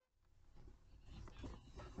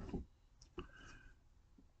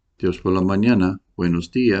Dios por la mañana,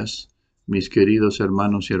 buenos días, mis queridos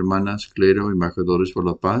hermanos y hermanas, clero, embajadores por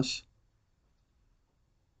la paz.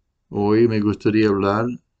 Hoy me gustaría hablar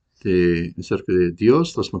acerca de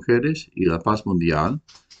Dios, las mujeres y la paz mundial.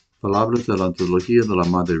 Palabras de la antología de la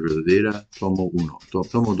Madre Verdadera, tomo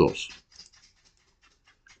 2.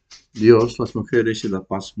 Dios, las mujeres y la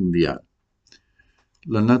paz mundial.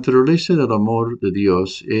 La naturaleza del amor de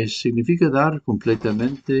Dios significa dar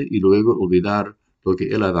completamente y luego olvidar lo que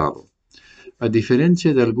Él ha dado. A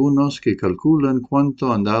diferencia de algunos que calculan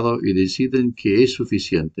cuánto han dado y deciden que es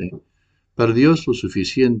suficiente, para Dios lo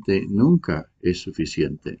suficiente nunca es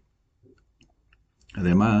suficiente.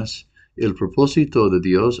 Además, el propósito de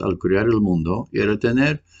Dios al crear el mundo era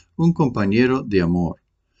tener un compañero de amor.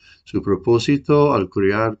 Su propósito al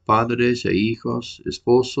crear padres e hijos,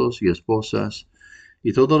 esposos y esposas,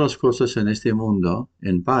 y todas las cosas en este mundo,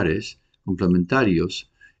 en pares,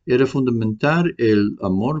 complementarios, era fundamentar el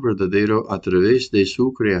amor verdadero a través de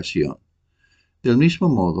su creación. Del mismo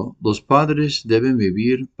modo, los padres deben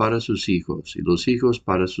vivir para sus hijos y los hijos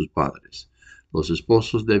para sus padres. Los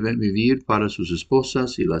esposos deben vivir para sus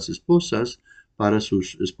esposas y las esposas para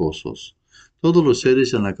sus esposos. Todos los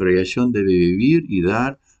seres en la creación deben vivir y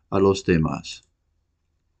dar a los demás.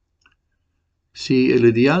 Si el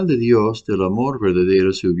ideal de Dios del amor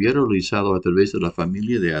verdadero se hubiera realizado a través de la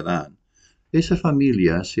familia de Adán, esa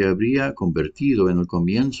familia se habría convertido en el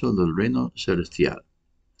comienzo del reino celestial.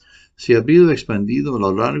 Se habría expandido a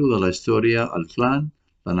lo largo de la historia al clan,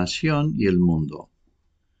 la nación y el mundo.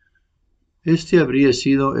 Este habría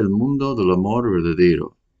sido el mundo del amor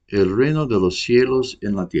verdadero, el reino de los cielos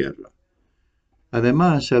en la tierra.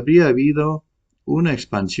 Además, habría habido una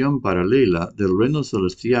expansión paralela del reino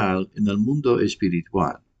celestial en el mundo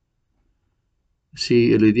espiritual.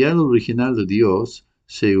 Si el ideal original de Dios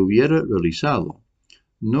se hubiera realizado,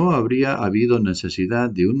 no habría habido necesidad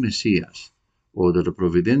de un Mesías o de la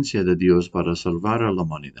providencia de Dios para salvar a la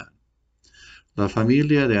humanidad. La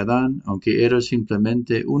familia de Adán, aunque era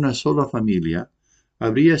simplemente una sola familia,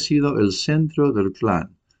 habría sido el centro del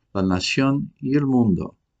clan, la nación y el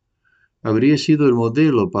mundo. Habría sido el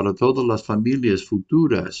modelo para todas las familias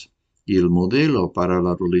futuras y el modelo para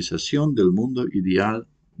la realización del mundo ideal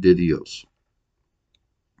de Dios.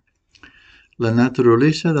 La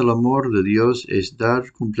naturaleza del amor de Dios es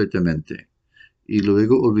dar completamente y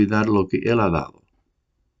luego olvidar lo que Él ha dado.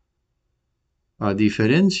 A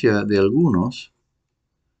diferencia de algunos,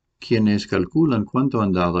 quienes calculan cuánto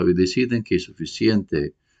han dado y deciden que es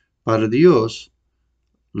suficiente, para Dios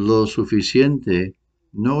lo suficiente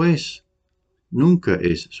nunca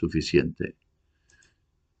es suficiente.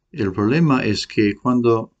 El problema es que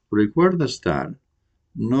cuando recuerdas dar,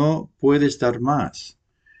 no puedes dar más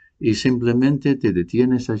y simplemente te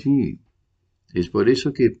detienes allí. Es por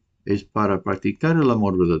eso que es para practicar el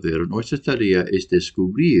amor verdadero. Nuestra tarea es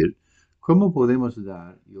descubrir cómo podemos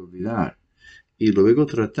dar y olvidar y luego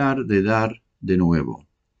tratar de dar de nuevo.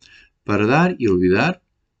 Para dar y olvidar,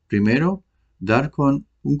 primero, dar con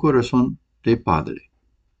un corazón de padre.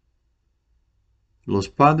 Los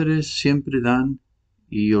padres siempre dan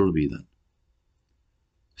y olvidan.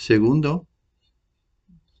 Segundo,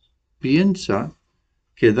 piensa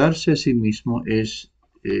que darse a sí mismo es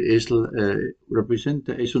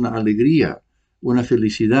una alegría, una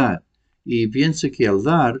felicidad, y piensa que al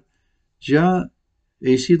dar ya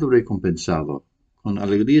he sido recompensado con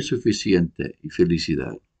alegría suficiente y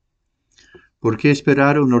felicidad. ¿Por qué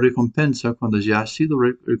esperar una recompensa cuando ya ha sido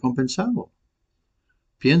recompensado?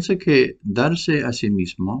 Piensa que darse a sí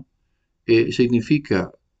mismo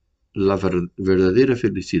significa la verdadera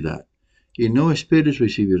felicidad y no esperes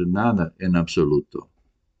recibir nada en absoluto.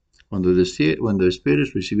 Cuando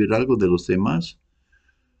esperes recibir algo de los demás,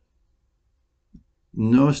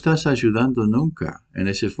 no estás ayudando nunca en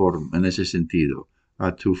ese sentido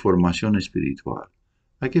a tu formación espiritual.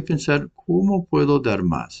 Hay que pensar cómo puedo dar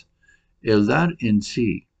más. El dar en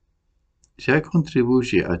sí ya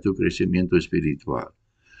contribuye a tu crecimiento espiritual.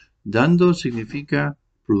 Dando significa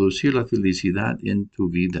producir la felicidad en tu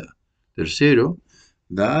vida. Tercero,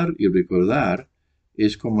 dar y recordar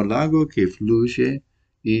es como el agua que fluye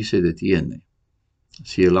y se detiene.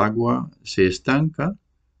 Si el agua se estanca,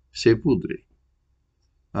 se pudre.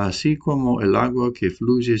 Así como el agua que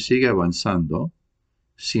fluye sigue avanzando,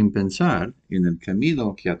 sin pensar en el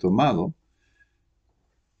camino que ha tomado,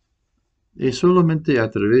 es solamente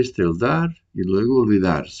a través del dar y luego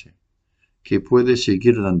olvidarse que puede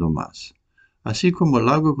seguir dando más. Así como el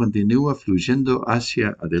agua continúa fluyendo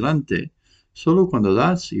hacia adelante, solo cuando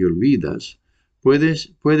das y olvidas,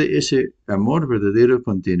 puede ese amor verdadero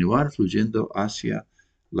continuar fluyendo hacia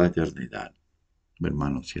la eternidad,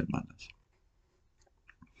 hermanos y hermanas.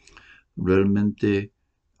 Realmente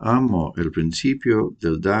amo el principio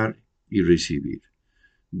del dar y recibir.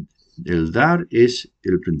 El dar es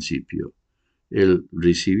el principio. El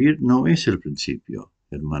recibir no es el principio,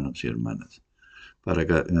 hermanos y hermanas. Para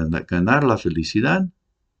ganar la felicidad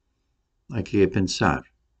hay que pensar,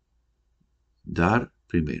 dar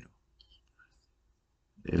primero.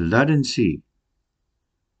 El dar en sí,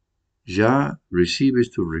 ya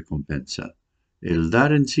recibes tu recompensa. El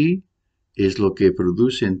dar en sí es lo que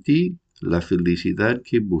produce en ti la felicidad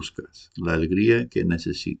que buscas, la alegría que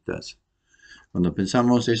necesitas. Cuando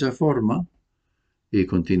pensamos de esa forma y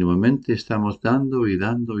continuamente estamos dando y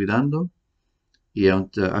dando y dando, y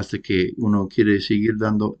hasta que uno quiere seguir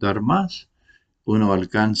dando, dar más, uno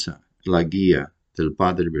alcanza la guía del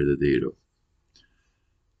Padre verdadero.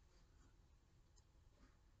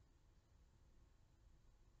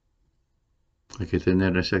 Hay que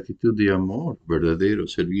tener esa actitud de amor verdadero,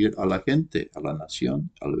 servir a la gente, a la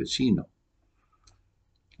nación, al vecino.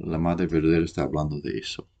 La Madre verdadera está hablando de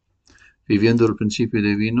eso. Viviendo el principio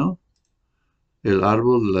divino, el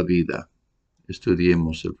árbol de la vida.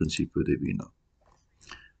 Estudiemos el principio divino.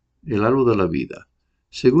 El árbol de la vida.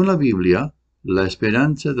 Según la Biblia, la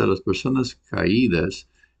esperanza de las personas caídas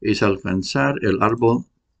es alcanzar el árbol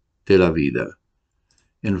de la vida.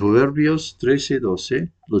 En Proverbios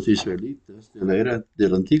 13:12, los israelitas de la era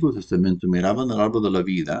del Antiguo Testamento miraban el árbol de la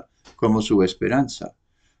vida como su esperanza.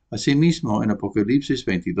 Asimismo, en Apocalipsis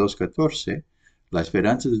 22:14, la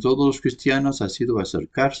esperanza de todos los cristianos ha sido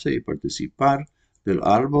acercarse y participar del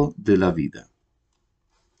árbol de la vida.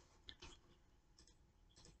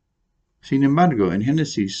 Sin embargo, en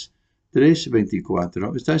Génesis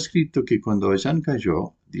 3:24 está escrito que cuando Adán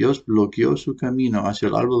cayó, Dios bloqueó su camino hacia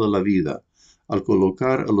el árbol de la vida al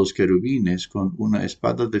colocar a los querubines con una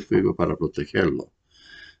espada de fuego para protegerlo.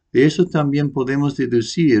 De eso también podemos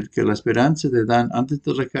deducir que la esperanza de Adán antes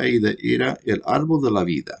de la caída era el árbol de la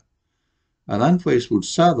vida. Adán fue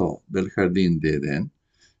expulsado del jardín de Edén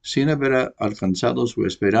sin haber alcanzado su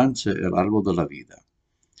esperanza, el árbol de la vida.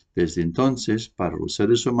 Desde entonces, para los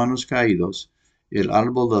seres humanos caídos, el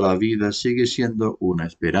árbol de la vida sigue siendo una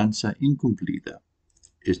esperanza incumplida.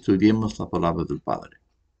 Estudiemos la palabra del Padre.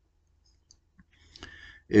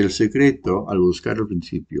 El secreto al buscar el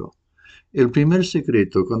principio. El primer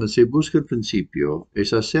secreto cuando se busca el principio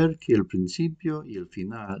es hacer que el principio y el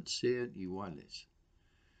final sean iguales.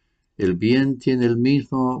 El bien tiene el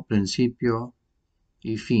mismo principio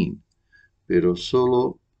y fin, pero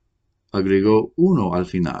solo agregó uno al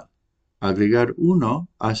final. Agregar uno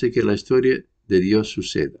hace que la historia de Dios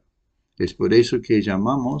suceda. Es por eso que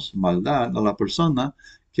llamamos maldad a la persona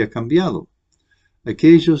que ha cambiado.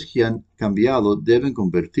 Aquellos que han cambiado deben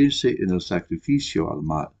convertirse en el sacrificio al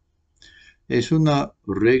mal. Es una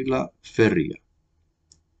regla férrea.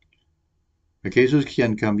 Aquellos que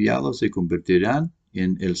han cambiado se convertirán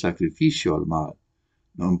en el sacrificio al mal.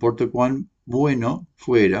 No importa cuán bueno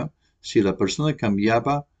fuera, si la persona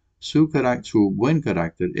cambiaba su buen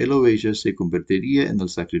carácter, él o ella se convertiría en el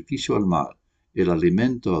sacrificio al mal, el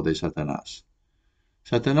alimento de Satanás.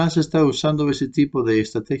 Satanás está usando ese tipo de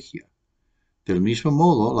estrategia. Del mismo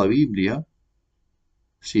modo, la Biblia,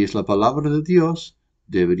 si es la palabra de Dios,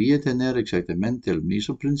 debería tener exactamente el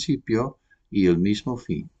mismo principio y el mismo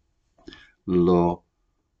fin. Lo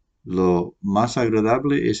más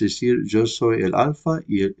agradable es decir, yo soy el alfa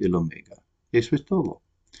y el omega. Eso es todo.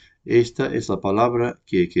 Esta es la palabra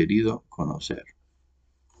que he querido conocer.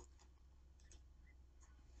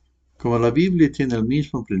 Como la Biblia tiene el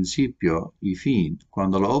mismo principio y fin,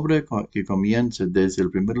 cuando la obra que comienza desde el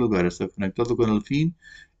primer lugar está conectado con el fin,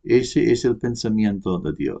 ese es el pensamiento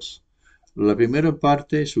de Dios. La primera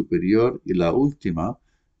parte superior y la última,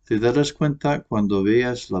 te darás cuenta cuando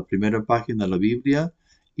veas la primera página de la Biblia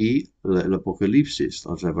y el Apocalipsis,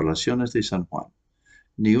 las revelaciones de San Juan.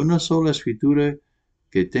 Ni una sola escritura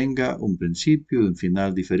que tenga un principio y un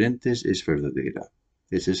final diferentes es verdadera.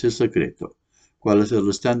 Ese es el secreto. ¿Cuál es el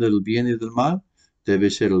estándar del bien y del mal? Debe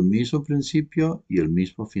ser el mismo principio y el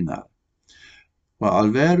mismo final. Bueno, al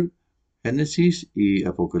ver Génesis y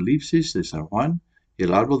Apocalipsis de San Juan,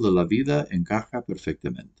 el árbol de la vida encaja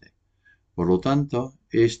perfectamente. Por lo tanto,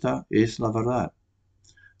 esta es la verdad.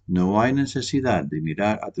 No hay necesidad de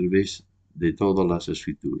mirar a través de todas las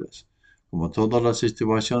escrituras. Como todas las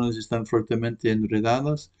situaciones están fuertemente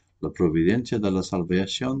enredadas, la providencia de la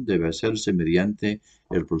salvación debe hacerse mediante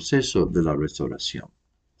el proceso de la restauración.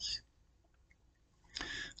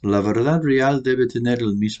 La verdad real debe tener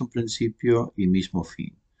el mismo principio y mismo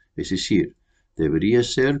fin, es decir, debería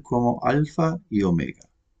ser como alfa y omega.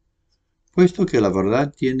 Puesto que la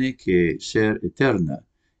verdad tiene que ser eterna,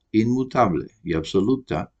 inmutable y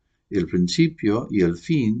absoluta, El principio y el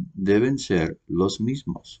fin deben ser los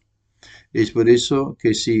mismos. Es por eso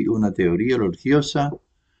que si una teoría religiosa,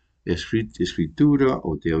 escritura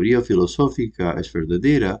o teoría filosófica es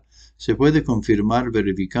verdadera, se puede confirmar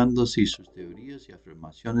verificando si sus teorías y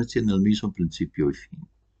afirmaciones tienen el mismo principio y fin.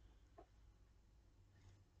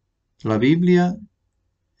 La Biblia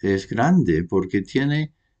es grande porque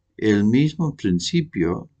tiene el mismo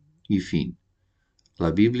principio y fin. La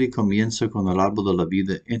Biblia comienza con el árbol de la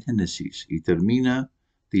vida en Génesis y termina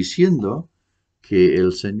diciendo que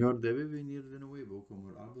el Señor debe venir de nuevo como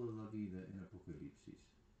el árbol de la vida en Apocalipsis.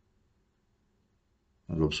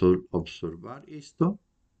 Al observar esto,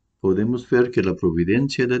 podemos ver que la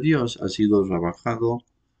providencia de Dios ha sido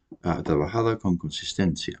trabajada con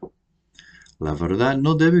consistencia. La verdad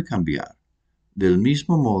no debe cambiar. Del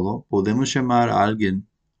mismo modo, podemos llamar a alguien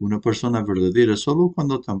una persona verdadera solo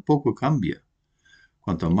cuando tampoco cambia.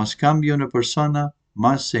 Cuanto más cambia una persona,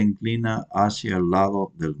 más se inclina hacia el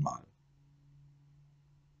lado del mal.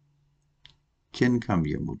 ¿Quién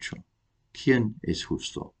cambia mucho? ¿Quién es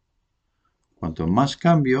justo? Cuanto más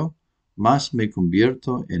cambio, más me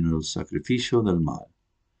convierto en el sacrificio del mal.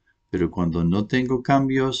 Pero cuando no tengo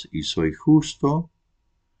cambios y soy justo,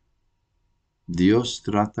 Dios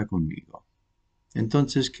trata conmigo.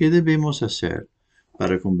 Entonces, ¿qué debemos hacer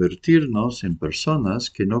para convertirnos en personas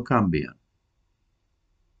que no cambian?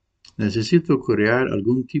 Necesito crear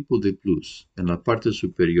algún tipo de plus en la parte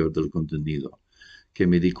superior del contenido que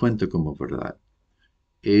me di cuenta como verdad.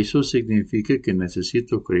 Eso significa que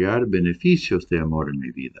necesito crear beneficios de amor en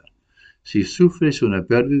mi vida. Si sufres una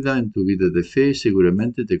pérdida en tu vida de fe,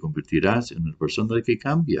 seguramente te convertirás en una persona que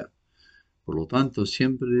cambia. Por lo tanto,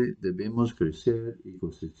 siempre debemos crecer y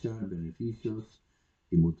cosechar beneficios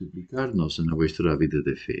y multiplicarnos en nuestra vida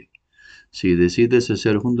de fe. Si decides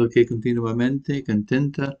hacer junto que continuamente,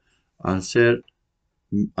 intenta hacer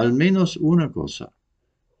al menos una cosa.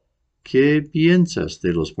 ¿Qué piensas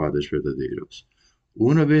de los padres verdaderos?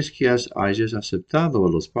 Una vez que hayas aceptado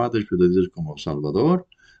a los padres verdaderos como Salvador,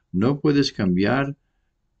 no puedes cambiar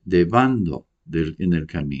de bando en el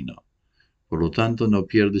camino. Por lo tanto, no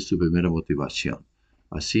pierdes tu primera motivación.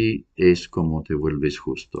 Así es como te vuelves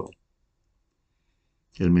justo.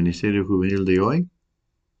 El Ministerio Juvenil de hoy.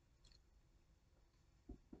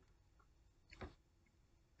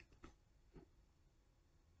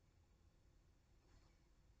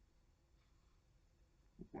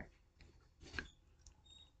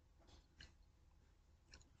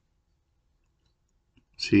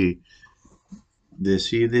 Si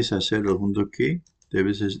decides hacerlo junto que,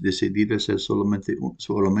 debes decidir hacer solamente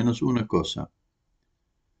solo menos una cosa.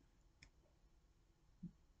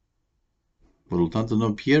 Por lo tanto,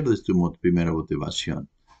 no pierdes tu primera motivación.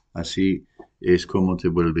 Así es como te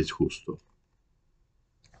vuelves justo.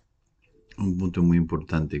 Un punto muy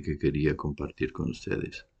importante que quería compartir con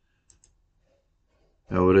ustedes.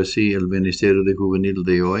 Ahora sí, el Ministerio de Juvenil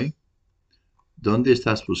de hoy. ¿Dónde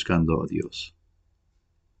estás buscando a Dios?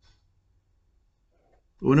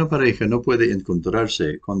 Una pareja no puede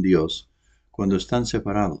encontrarse con Dios cuando están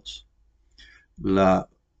separados. La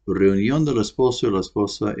reunión del esposo y la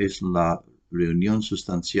esposa es la reunión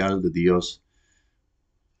sustancial de Dios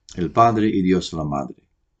el Padre y Dios la Madre.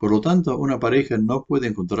 Por lo tanto, una pareja no puede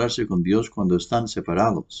encontrarse con Dios cuando están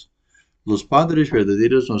separados. Los padres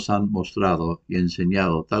verdaderos nos han mostrado y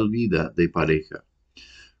enseñado tal vida de pareja.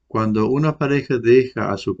 Cuando una pareja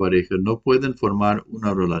deja a su pareja, no pueden formar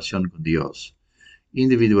una relación con Dios.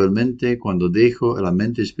 Individualmente, cuando dejo la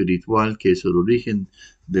mente espiritual, que es el origen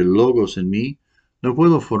del logos en mí, no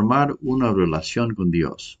puedo formar una relación con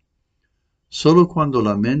Dios. Solo cuando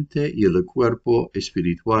la mente y el cuerpo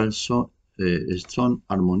espiritual son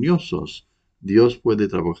armoniosos, Dios puede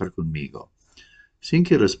trabajar conmigo. Sin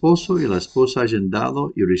que el esposo y la esposa hayan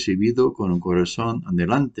dado y recibido con un corazón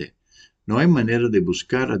adelante, no hay manera de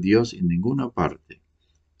buscar a Dios en ninguna parte.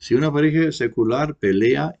 Si una pareja secular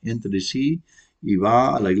pelea entre sí y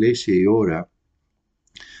va a la iglesia y ora,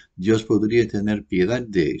 Dios podría tener piedad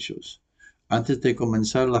de ellos. Antes de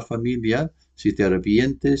comenzar la familia, si te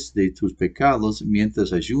arrepientes de tus pecados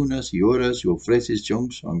mientras ayunas y oras y ofreces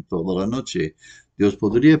Johnson toda la noche, Dios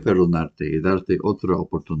podría perdonarte y darte otra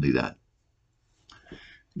oportunidad.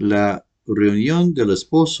 La reunión del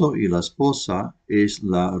esposo y la esposa es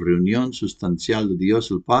la reunión sustancial de Dios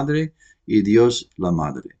el Padre y Dios la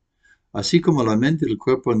Madre. Así como la mente y el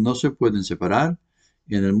cuerpo no se pueden separar,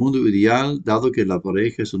 en el mundo ideal, dado que la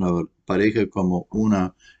pareja es una pareja como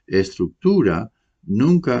una estructura,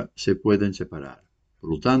 nunca se pueden separar. Por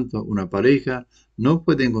lo tanto, una pareja no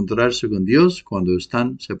puede encontrarse con Dios cuando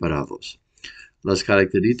están separados. Las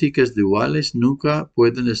características duales nunca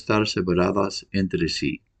pueden estar separadas entre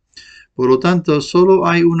sí. Por lo tanto, solo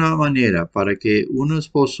hay una manera para que un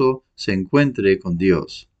esposo se encuentre con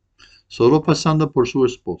Dios. Solo pasando por su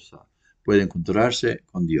esposa puede encontrarse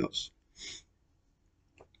con Dios.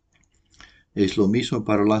 Es lo mismo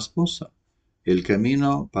para la esposa. El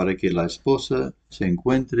camino para que la esposa se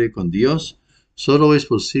encuentre con Dios solo es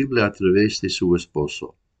posible a través de su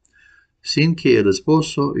esposo. Sin que el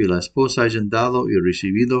esposo y la esposa hayan dado y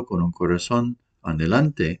recibido con un corazón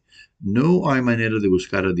anhelante, no hay manera de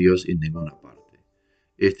buscar a Dios en ninguna parte.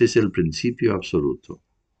 Este es el principio absoluto.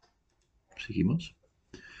 ¿Seguimos?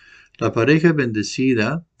 La pareja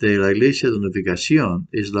bendecida de la Iglesia de Unificación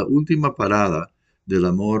es la última parada del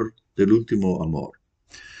amor, del último amor.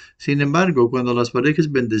 Sin embargo, cuando las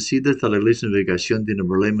parejas bendecidas de la Iglesia de Unificación tienen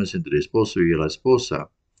problemas entre el esposo y la esposa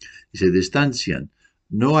y se distancian,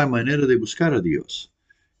 no hay manera de buscar a Dios.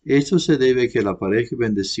 Esto se debe a que la pareja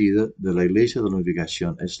bendecida de la Iglesia de la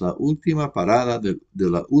Unificación es la última parada del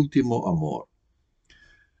último amor.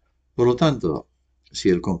 Por lo tanto, si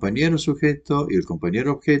el compañero sujeto y el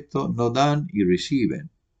compañero objeto no dan y reciben,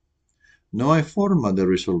 no hay forma de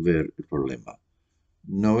resolver el problema.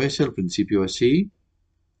 ¿No es el principio así?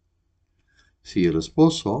 Si el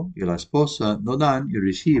esposo y la esposa no dan y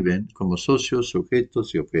reciben como socios,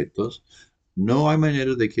 sujetos y objetos, no hay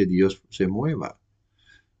manera de que Dios se mueva.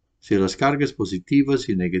 Si las cargas positivas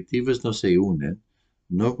y negativas no se unen,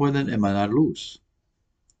 no pueden emanar luz.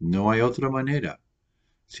 No hay otra manera.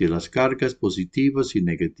 Si las cargas positivas y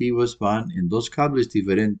negativas van en dos cables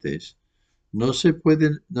diferentes, no se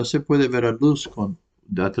puede ver la luz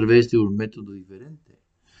a través de un método diferente.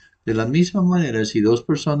 De la misma manera, si dos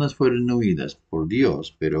personas fueron unidas por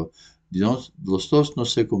Dios, pero los dos no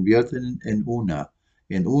se convierten en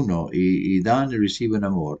uno y dan y reciben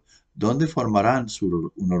amor, ¿dónde formarán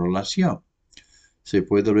una relación? Se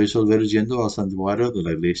puede resolver yendo al santuario de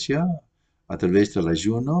la iglesia a través del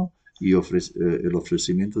ayuno y el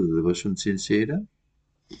ofrecimiento de devoción sincera.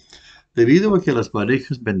 Debido a que las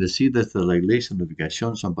parejas bendecidas de la Iglesia de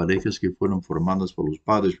Unificación son parejas que fueron formadas por los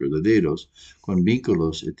padres verdaderos con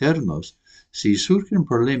vínculos eternos, si surgen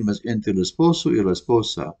problemas entre el esposo y la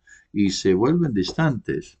esposa y se vuelven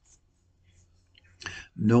distantes,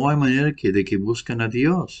 no hay manera de que busquen a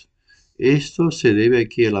Dios. Esto se debe a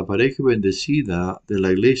que la pareja bendecida de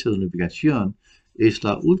la Iglesia de Unificación es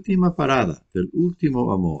la última parada del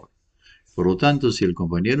último amor. Por lo tanto, si el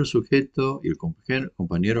compañero sujeto y el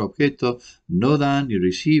compañero objeto no dan ni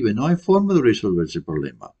reciben, no hay forma de resolver ese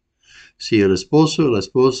problema. Si el esposo y la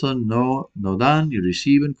esposa no dan ni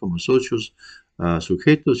reciben como socios,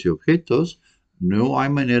 sujetos y objetos, no hay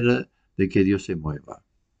manera de que Dios se mueva.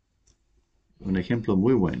 Un ejemplo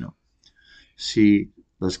muy bueno. Si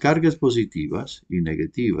las cargas positivas y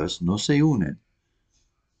negativas no se unen,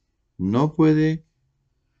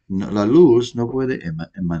 la luz no puede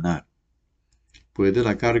emanar. ¿Puede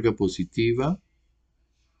la carga positiva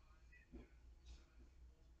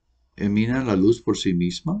eminar la luz por sí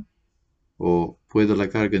misma? ¿O puede la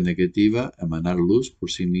carga negativa emanar luz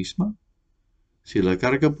por sí misma? Si la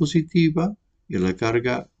carga positiva y la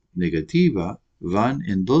carga negativa van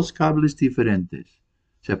en dos cables diferentes,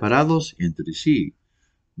 separados entre sí,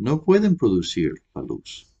 no pueden producir la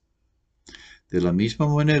luz. De la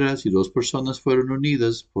misma manera, si dos personas fueron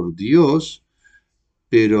unidas por Dios,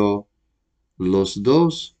 pero los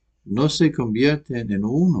dos no se convierten en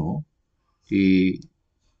uno y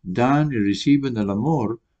dan y reciben el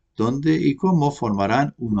amor, ¿dónde y cómo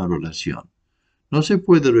formarán una relación? No se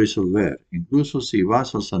puede resolver, incluso si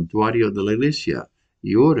vas al santuario de la iglesia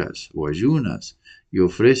y oras o ayunas y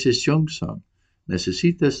ofreces yongsan.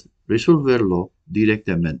 Necesitas resolverlo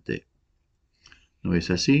directamente. ¿No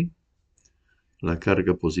es así? La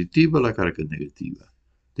carga positiva y la carga negativa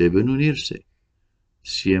deben unirse.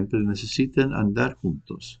 Siempre necesitan andar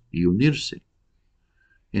juntos y unirse.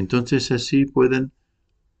 Entonces así puedes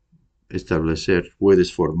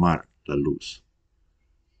formar la luz.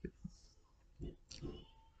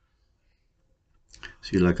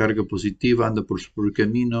 Si la carga positiva anda por su propio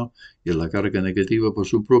camino y la carga negativa por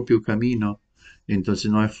su propio camino,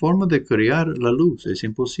 entonces no hay forma de crear la luz, es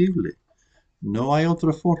imposible. No hay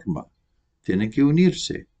otra forma. Tienen que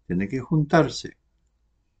unirse, tienen que juntarse.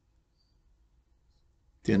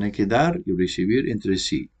 Tienen que dar y recibir entre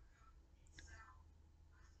sí.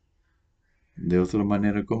 De otra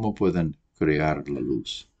manera, ¿cómo pueden crear la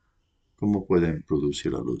luz? ¿Cómo pueden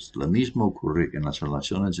producir la luz? Lo mismo ocurre en las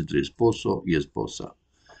relaciones entre esposo y esposa.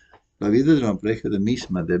 La vida de la pareja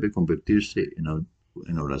misma debe convertirse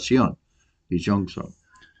en oración y Johnson.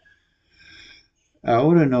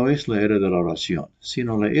 Ahora no es la era de la oración,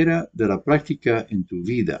 sino la era de la práctica en tu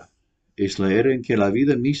vida. es la era en que la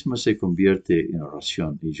vida misma se convierte en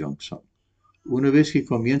oración y Johnson. Una vez que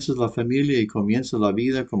comienzas la familia y comienza la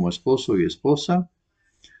vida como esposo y esposa,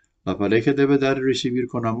 la pareja debe dar y recibir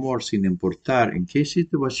con amor sin importar en qué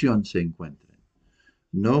situación se encuentren.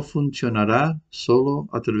 No funcionará solo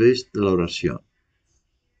a través de la oración.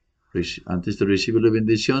 Antes de recibir la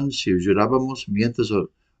bendición, si llorábamos mientras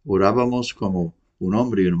orábamos como un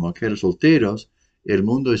hombre y una mujer solteros, el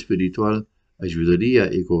mundo espiritual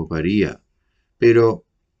ayudaría y cooperaría. Pero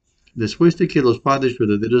después de que los padres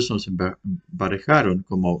verdaderos nos emparejaron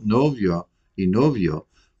como novio y novio,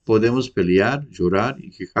 podemos pelear, llorar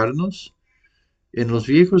y quejarnos. En los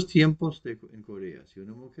viejos tiempos en Corea, si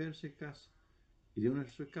una mujer se casa y de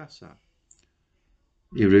nuestra casa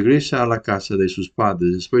y regresa a la casa de sus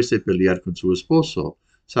padres después de pelear con su esposo,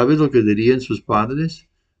 ¿sabes lo que dirían sus padres?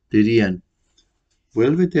 Dirían,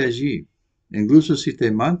 vuélvete allí, incluso si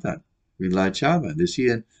te matan. Y la echaban,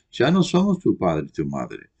 decían, ya no somos tu padre y tu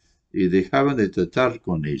madre. Y dejaban de tratar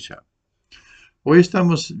con ella. Hoy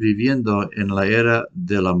estamos viviendo en la era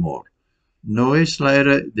del amor. No es la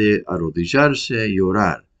era de arrodillarse y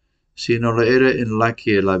orar, sino la era en la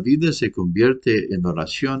que la vida se convierte en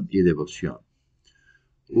oración y devoción.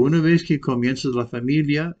 Una vez que comienzas la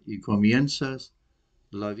familia y comienzas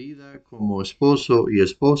la vida como esposo y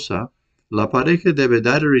esposa, la pareja debe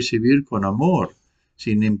dar y recibir con amor,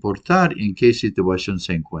 sin importar en qué situación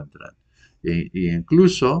se encuentran. Y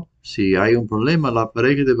incluso si hay un problema, la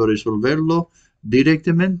pareja debe resolverlo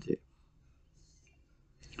directamente.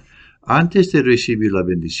 Antes de recibir la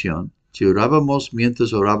bendición, si orábamos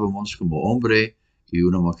mientras orábamos como hombre y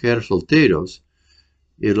una mujer solteros,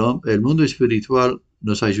 el mundo espiritual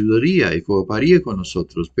nos ayudaría y cooperaría con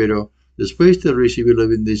nosotros, pero después de recibir la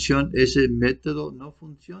bendición, ese método no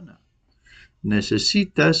funciona.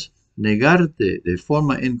 Necesitas negarte de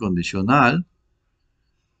forma incondicional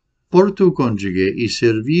por tu cónyuge y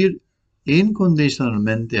servir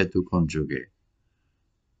incondicionalmente a tu cónyuge.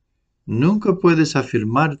 Nunca puedes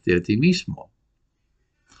afirmarte a ti mismo.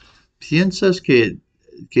 Piensas que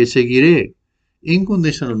seguiré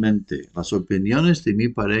incondicionalmente las opiniones de mi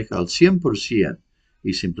pareja al 100%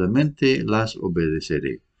 y simplemente las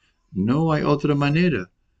obedeceré. No hay otra manera.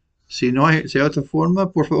 Si hay otra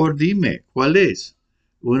forma, por favor dime, ¿cuál es?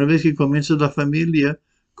 Una vez que comienza la familia,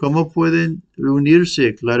 ¿cómo pueden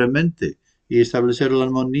unirse claramente y establecer la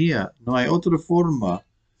armonía? No hay otra forma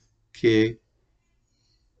que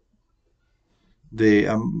de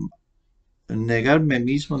negarme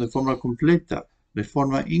mismo de forma completa, de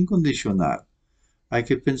forma incondicional. Hay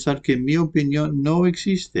que pensar que mi opinión no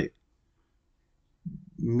existe.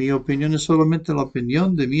 Mi opinión es solamente la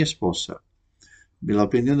opinión de mi esposa. La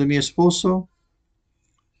opinión de mi esposo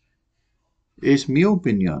es mi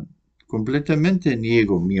opinión. Completamente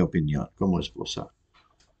niego mi opinión como esposa.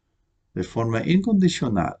 De forma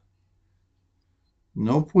incondicional.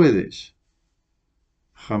 No puedes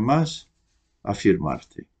jamás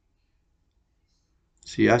afirmarte.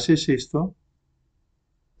 Si haces esto,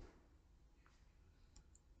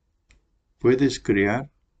 puedes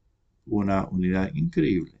crear una unidad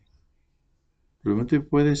increíble. Realmente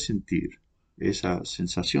puedes sentir esa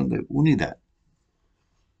sensación de unidad.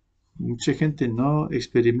 Mucha gente no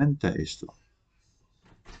experimenta esto.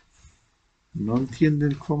 No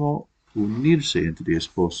entienden cómo unirse entre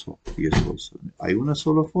esposo y esposa. Hay una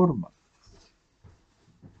sola forma.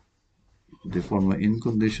 De forma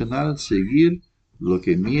incondicional, seguir lo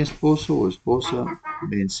que mi esposo o esposa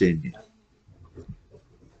me enseña.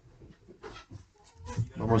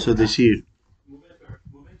 Vamos a decir,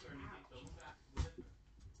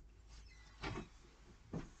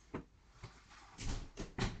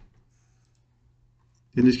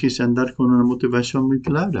 tienes que andar con una motivación muy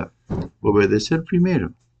clara. Obedecer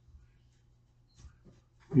primero.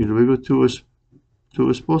 Y luego tu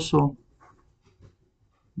esposo,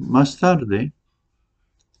 más tarde,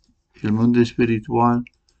 el mundo espiritual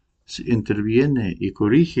interviene y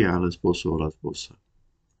corrige al esposo o a la esposa.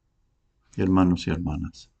 Hermanos y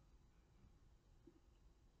hermanas.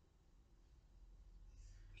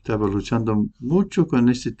 Estaba luchando mucho con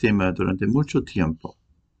este tema durante mucho tiempo.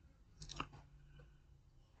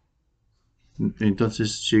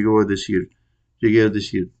 Entonces llegué a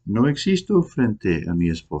decir, no existo frente a mi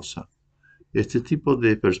esposa. Este tipo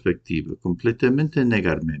de perspectiva, completamente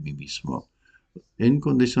negarme a mí mismo,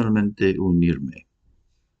 incondicionalmente unirme.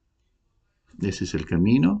 Ese es el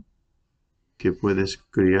camino que puedes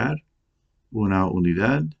crear una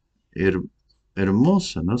unidad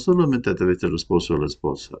hermosa, no solamente a través del esposo o la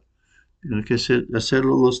esposa, sino que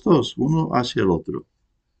hacerlo los dos, uno hacia el otro.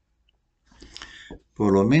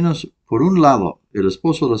 Por lo menos, por un lado, el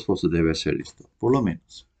esposo o la esposa debe hacer esto, por lo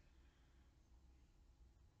menos.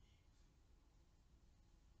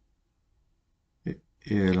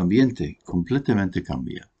 el ambiente completamente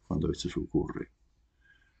cambia cuando esto ocurre.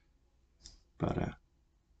 Para,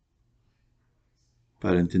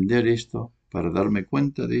 para entender esto, para darme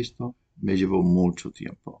cuenta de esto, me llevó mucho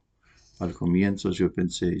tiempo. Al comienzo yo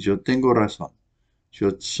pensé, yo tengo razón.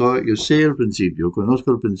 Yo sé el principio,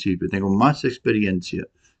 conozco el principio, tengo más experiencia.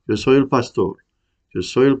 Yo soy el pastor. Yo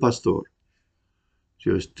soy el pastor.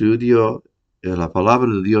 Yo estudio la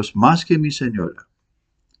palabra de Dios más que mi señora.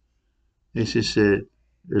 Ese es el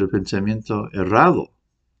pensamiento errado.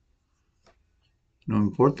 No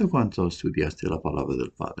importa cuánto estudiaste la palabra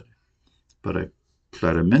del Padre. Para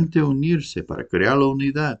claramente unirse, para crear la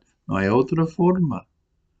unidad. No hay otra forma.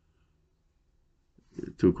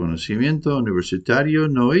 Tu conocimiento universitario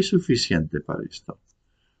no es suficiente para esto.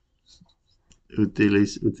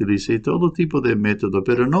 Utilicé todo tipo de método,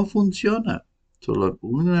 pero no funciona. Solo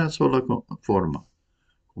una sola forma.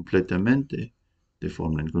 Completamente, de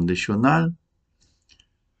forma incondicional.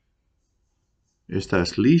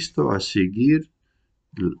 Estás listo a seguir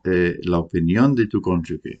la opinión de tu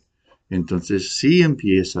cónyuge. Entonces sí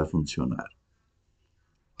empieza a funcionar.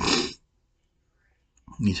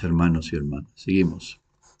 Mis hermanos y hermanas, seguimos.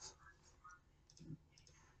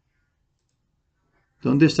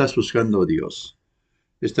 ¿Dónde estás buscando a Dios?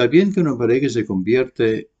 Está bien que una pareja se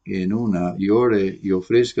convierte en una y ore y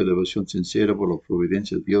ofrezca devoción sincera por la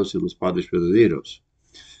providencia de Dios y los padres verdaderos.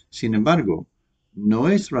 Sin embargo, no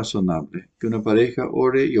es razonable que una pareja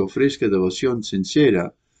ore y ofrezca devoción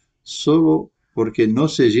sincera solo porque no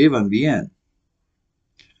se llevan bien.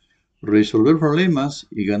 Resolver problemas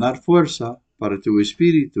y ganar fuerza para tu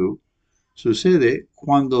espíritu sucede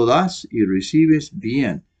cuando das y recibes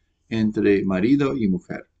bien entre marido y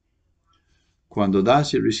mujer. Cuando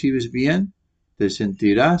das y recibes bien, te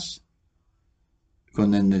sentirás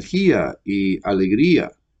con energía y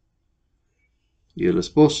alegría. Y el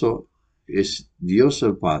esposo es Dios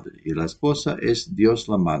el Padre y la esposa es Dios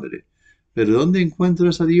la Madre. Pero ¿dónde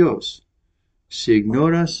encuentras a Dios? Si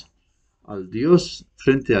ignoras al Dios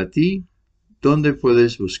frente a ti, ¿dónde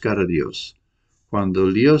puedes buscar a Dios? Cuando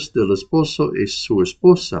el Dios del esposo es su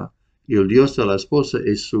esposa y el Dios de la esposa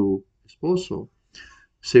es su esposo,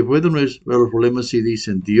 se pueden resolver los problemas y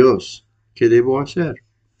dicen, Dios, ¿qué debo hacer?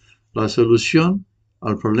 La solución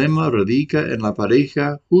al problema radica en la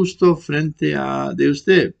pareja justo frente a de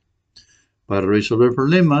usted. Para resolver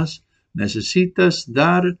problemas necesitas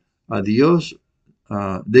dar a Dios,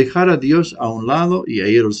 dejar a Dios a un lado y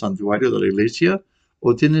ir al santuario de la iglesia,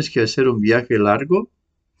 o tienes que hacer un viaje largo.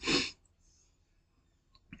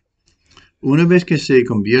 Una vez que se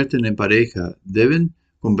convierten en pareja, deben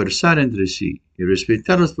conversar entre sí y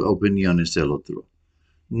respetar las opiniones del otro.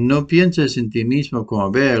 No pienses en ti mismo como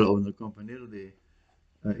Abel o en el compañero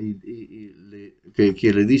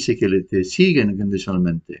que le dice que te siguen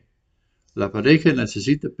incondicionalmente. La pareja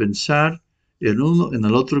necesita pensar en uno en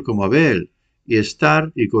el otro como Abel y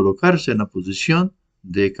estar y colocarse en la posición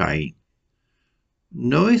de Caín.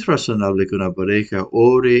 No es razonable que una pareja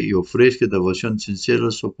ore y ofrezca devoción sincera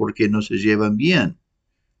solo porque no se llevan bien.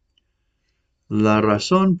 La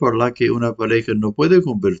razón por la que una pareja no puede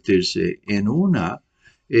convertirse en una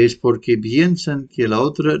es porque piensan que la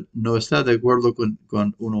otra no está de acuerdo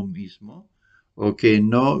con uno mismo o que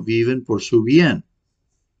no viven por su bien.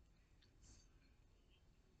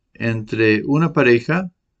 Entre una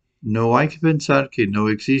pareja no hay que pensar que no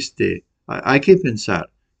existe, hay que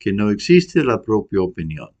pensar que no existe la propia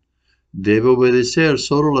opinión. Debe obedecer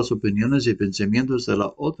solo las opiniones y pensamientos de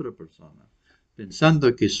la otra persona,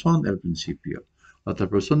 pensando que son el principio. La otra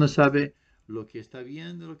persona sabe lo que está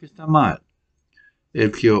bien de lo que está mal.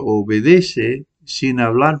 El que obedece sin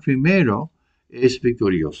hablar primero es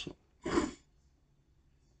victorioso.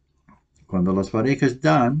 Cuando las parejas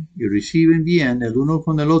dan y reciben bien el uno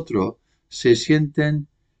con el otro, se sienten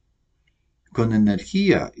con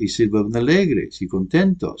energía y se vuelven alegres y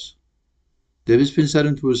contentos. Debes pensar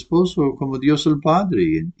en tu esposo como Dios el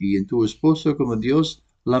Padre y en tu esposo como Dios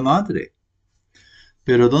la Madre.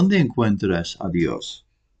 Pero ¿dónde encuentras a Dios?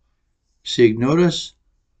 Si ignoras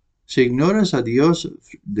a Dios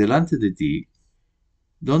delante de ti,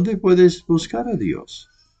 ¿dónde puedes buscar a Dios?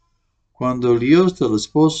 Cuando el Dios del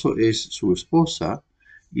esposo es su esposa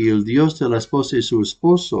y el Dios de la esposa es su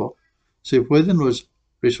esposo, se pueden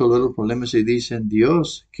resolver los problemas y dicen,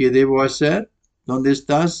 Dios, ¿qué debo hacer? ¿Dónde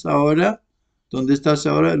estás ahora? ¿Dónde estás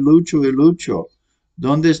ahora? Lucho y lucho.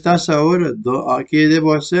 ¿Dónde estás ahora? ¿Qué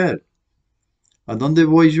debo hacer? ¿A dónde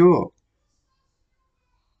voy yo?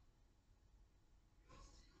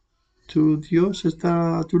 Tu Dios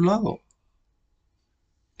está a tu lado.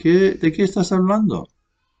 ¿De qué estás hablando?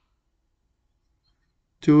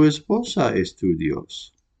 Tu esposa es tu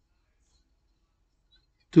Dios.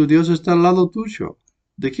 Tu Dios está al lado tuyo.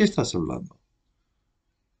 ¿De qué estás hablando?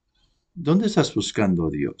 ¿Dónde estás buscando a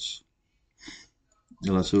Dios?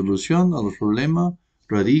 La solución al problema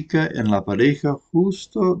radica en la pareja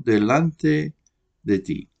justo delante de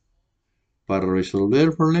ti. Para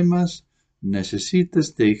resolver problemas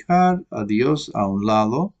necesitas dejar a Dios a un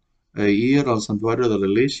lado e ir al santuario de la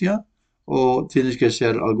iglesia, o tienes que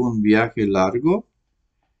hacer algún viaje largo.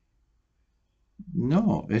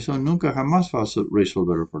 No, eso nunca jamás va a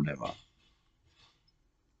resolver el problema.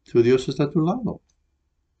 Tu Dios está a tu lado.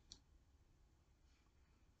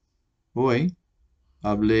 Hoy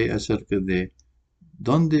hablé acerca de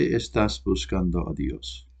dónde estás buscando a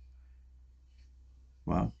Dios.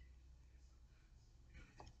 Wow.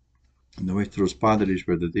 Nuestros padres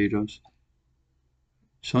verdaderos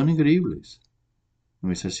son increíbles,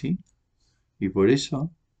 ¿no es así? Y por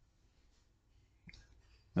eso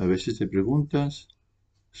a veces te preguntas,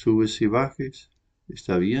 subes y bajes,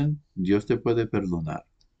 está bien, Dios te puede perdonar,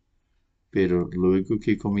 pero luego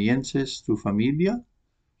que comiences tu familia,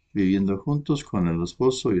 viviendo juntos con el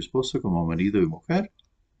esposo y esposa como marido y mujer,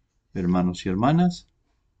 hermanos y hermanas,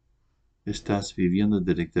 estás viviendo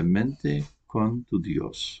directamente con tu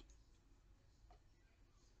Dios.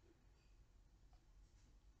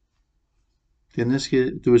 Tienes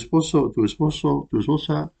que, tu esposa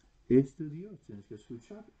es tu Dios. Tienes que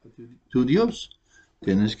escuchar a tu Dios.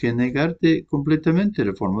 Tienes que negarte completamente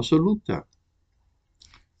de forma absoluta.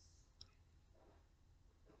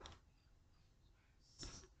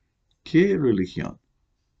 ¿Qué religión?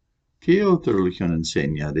 ¿Qué otra religión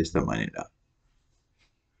enseña de esta manera?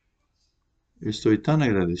 Estoy tan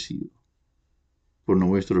agradecido por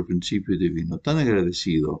nuestro principio divino, tan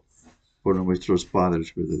agradecido por nuestros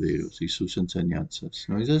padres verdaderos y sus enseñanzas.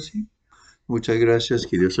 ¿No es así? Muchas gracias,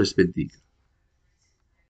 que Dios les bendiga.